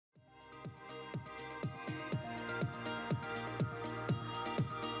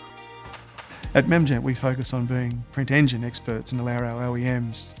At Memjet, we focus on being print engine experts and allow our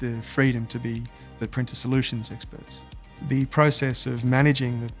OEMs the freedom to be the printer solutions experts. The process of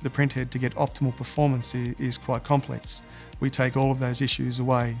managing the printhead to get optimal performance is quite complex. We take all of those issues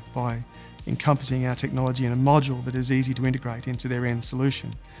away by encompassing our technology in a module that is easy to integrate into their end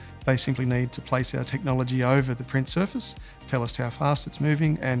solution. They simply need to place our technology over the print surface, tell us how fast it's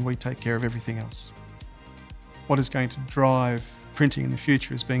moving, and we take care of everything else. What is going to drive printing in the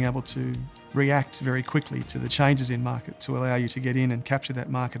future is being able to react very quickly to the changes in market to allow you to get in and capture that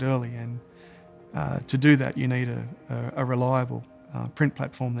market early. And to do that, you need a reliable print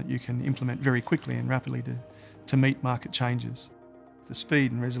platform that you can implement very quickly and rapidly to meet market changes. The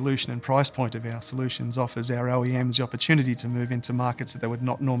speed and resolution and price point of our solutions offers our OEMs the opportunity to move into markets that they would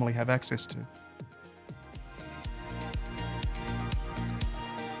not normally have access to.